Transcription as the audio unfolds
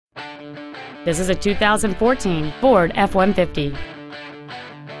This is a 2014 Ford F-150.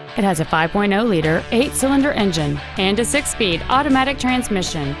 It has a 5.0-liter 8-cylinder engine and a 6-speed automatic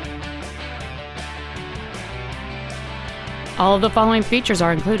transmission. All of the following features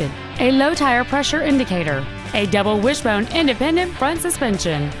are included: a low tire pressure indicator, a double wishbone independent front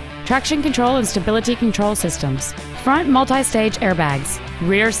suspension, traction control and stability control systems, front multi-stage airbags,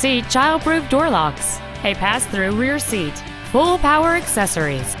 rear seat child-proof door locks, a pass-through rear seat, full power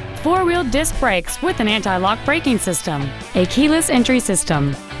accessories, 4-wheel disc brakes with an anti-lock braking system, a keyless entry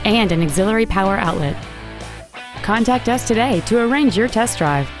system, and an auxiliary power outlet. Contact us today to arrange your test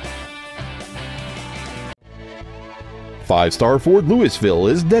drive. 5-Star Ford Lewisville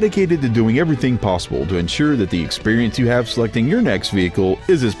is dedicated to doing everything possible to ensure that the experience you have selecting your next vehicle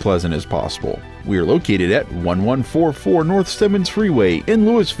is as pleasant as possible. We are located at 1144 North Stemmons Freeway in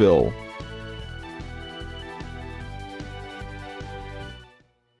Lewisville.